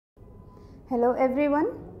Hello everyone.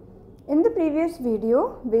 In the previous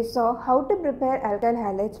video, we saw how to prepare alkyl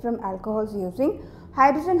halides from alcohols using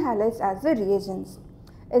hydrogen halides as the reagents.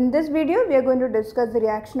 In this video, we are going to discuss the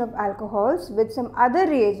reaction of alcohols with some other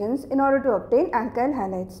reagents in order to obtain alkyl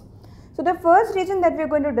halides. So the first reagent that we are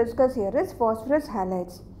going to discuss here is phosphorus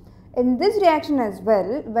halides. In this reaction as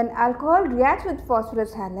well, when alcohol reacts with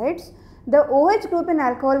phosphorus halides, the OH group in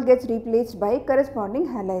alcohol gets replaced by corresponding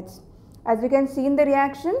halides. As you can see in the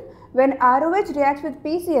reaction, when ROH reacts with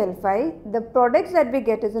PCl5, the products that we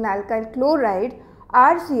get is an alkyl chloride,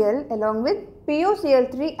 RCl along with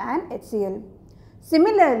POCl3 and HCl.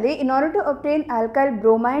 Similarly, in order to obtain alkyl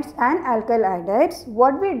bromides and alkyl iodides,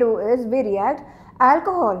 what we do is we react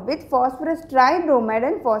alcohol with phosphorus tribromide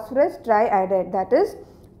and phosphorus triiodide, that is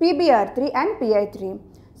PBr3 and Pi3.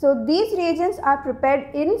 So these reagents are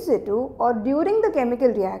prepared in situ or during the chemical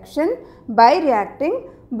reaction by reacting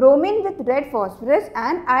bromine with red phosphorus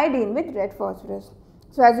and iodine with red phosphorus.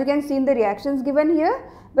 So as you can see in the reactions given here,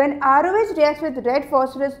 when ROH reacts with red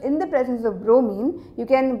phosphorus in the presence of bromine, you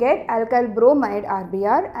can get alkyl bromide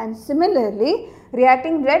RBr, and similarly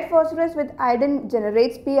reacting red phosphorus with iodine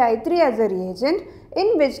generates Pi3 as a reagent,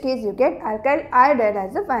 in which case you get alkyl iodide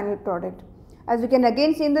as the final product. As you can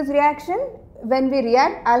again see in this reaction, when we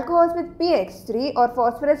react alcohols with PX3 or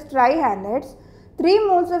phosphorus trihalides, 3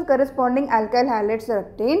 moles of corresponding alkyl halides are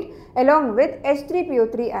obtained along with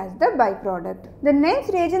H3PO3 as the byproduct. The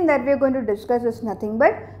next reagent that we are going to discuss is nothing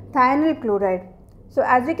but thionyl chloride. So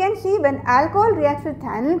as you can see, when alcohol reacts with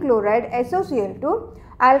thionyl chloride SOCl2,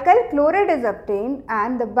 alkyl chloride is obtained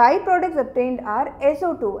and the byproducts obtained are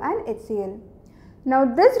SO2 and HCl. Now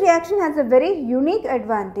this reaction has a very unique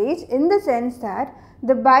advantage in the sense that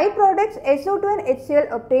the byproducts SO2 and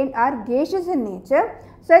HCl obtained are gaseous in nature,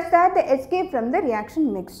 such that they escape from the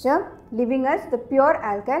reaction mixture, leaving us the pure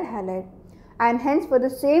alkyl halide. And hence, for the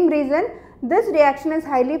same reason, this reaction is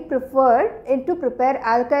highly preferred to prepare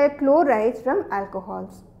alkyl chlorides from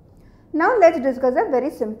alcohols. Now let's discuss a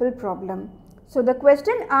very simple problem. So the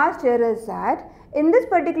question asked here is that in this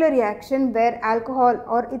particular reaction where alcohol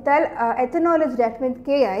or ethanol is reacting with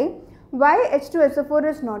Ki, why H2SO4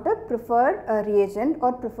 is not a preferred reagent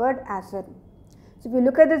or preferred acid? So if you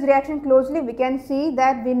look at this reaction closely, we can see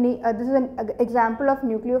that we need, this is an example of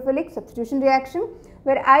nucleophilic substitution reaction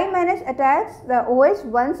where I- attacks the OH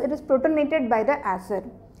once it is protonated by the acid.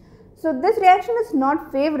 So this reaction is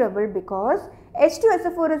not favorable because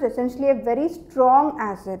H2SO4 is essentially a very strong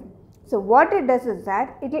acid. So what it does is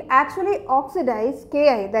that it will actually oxidize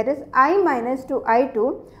Ki, that is I- to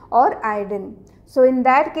I2 or iodine. So in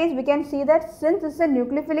that case, we can see that since this is a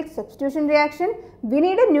nucleophilic substitution reaction, we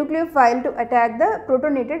need a nucleophile to attack the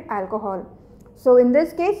protonated alcohol. So in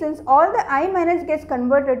this case, since all the I- gets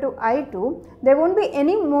converted to I2, there won't be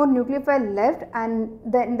any more nucleophile left, and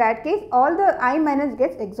then in that case all the I-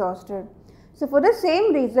 gets exhausted. So for the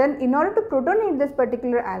same reason, in order to protonate this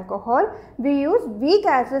particular alcohol, we use weak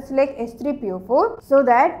acids like H3PO4 so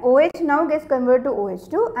that OH now gets converted to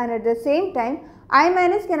OH2, and at the same time I-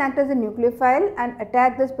 can act as a nucleophile and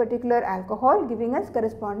attack this particular alcohol, giving us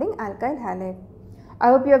corresponding alkyl halide. I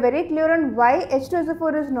hope you are very clear on why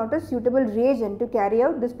H2SO4 is not a suitable reagent to carry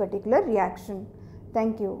out this particular reaction.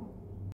 Thank you.